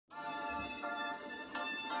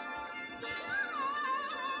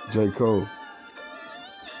J. Cole,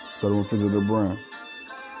 3150 The Brown,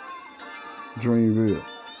 Dreamville,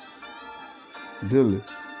 Dilly,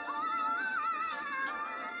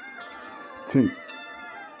 Tink,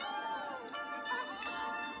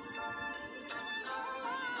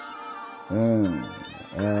 and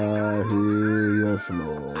I hear yes,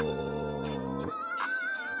 Lord.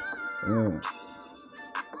 And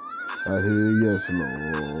I hear yes,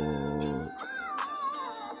 Lord.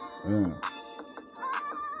 And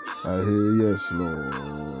I hear yes, Lord.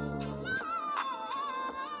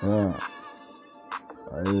 Yeah,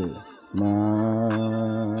 I hear my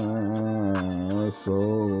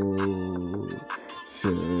soul say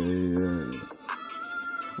yes.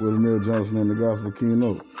 Willie Neal Johnson and the Gospel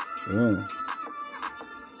Keynote. Yeah.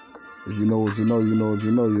 If you know what you know, you know what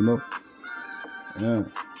you know, you know. Yeah.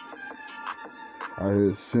 I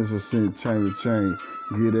hear cents percent chain to chain.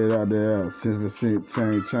 Get it out there out. Cents percent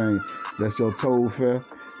chain. That's your toll fare.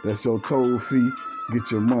 That's your toll fee.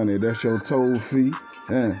 Get your money. That's your toll fee.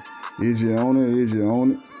 Yeah. Is you on it? Is you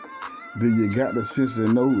on it? Do you got the sense to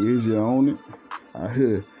know? Is you on it? I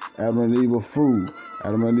hear Adam and Eve a fool.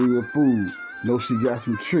 Adam and Eve a fool. Know she got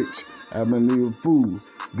some tricks. Adam and Eve a fool.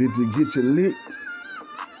 Did you get your lick?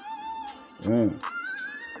 Yeah.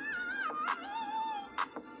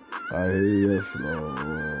 I hear yes, Lord.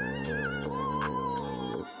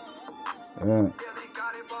 Yeah.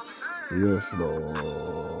 Yes, Lord.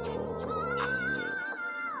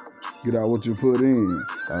 Get out what you put in.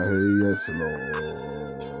 I hear yes, Lord.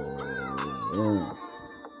 Yeah.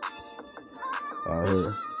 I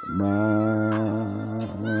hear my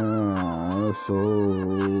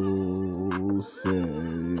soul say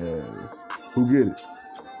yes. Who get it?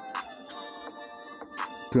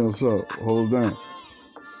 Pimps up, hold down.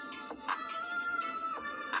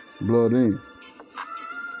 Blood in,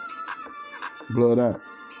 blood out.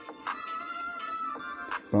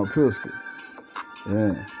 Mount Pisgah.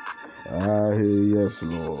 Yeah. I hear yes,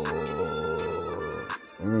 Lord.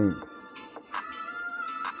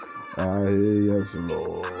 I hear yes,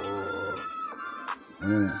 Lord.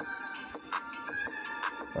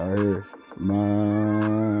 I hear my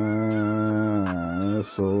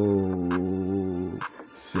soul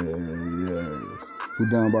say yes. Who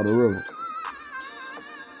down by the river?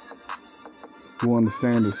 Who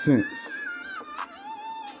understand the sense?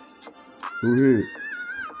 Who here?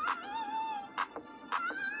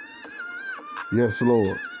 Yes,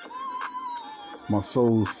 Lord. My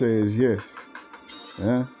soul says yes.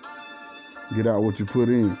 Yeah? Get out what you put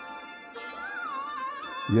in.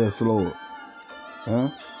 Yes, Lord. Huh?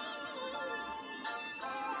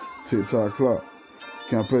 TikTok clock.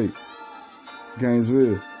 Campaign.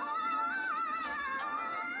 Gainesville.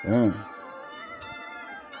 Yeah.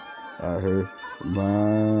 I heard my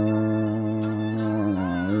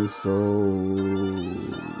soul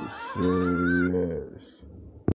say yes.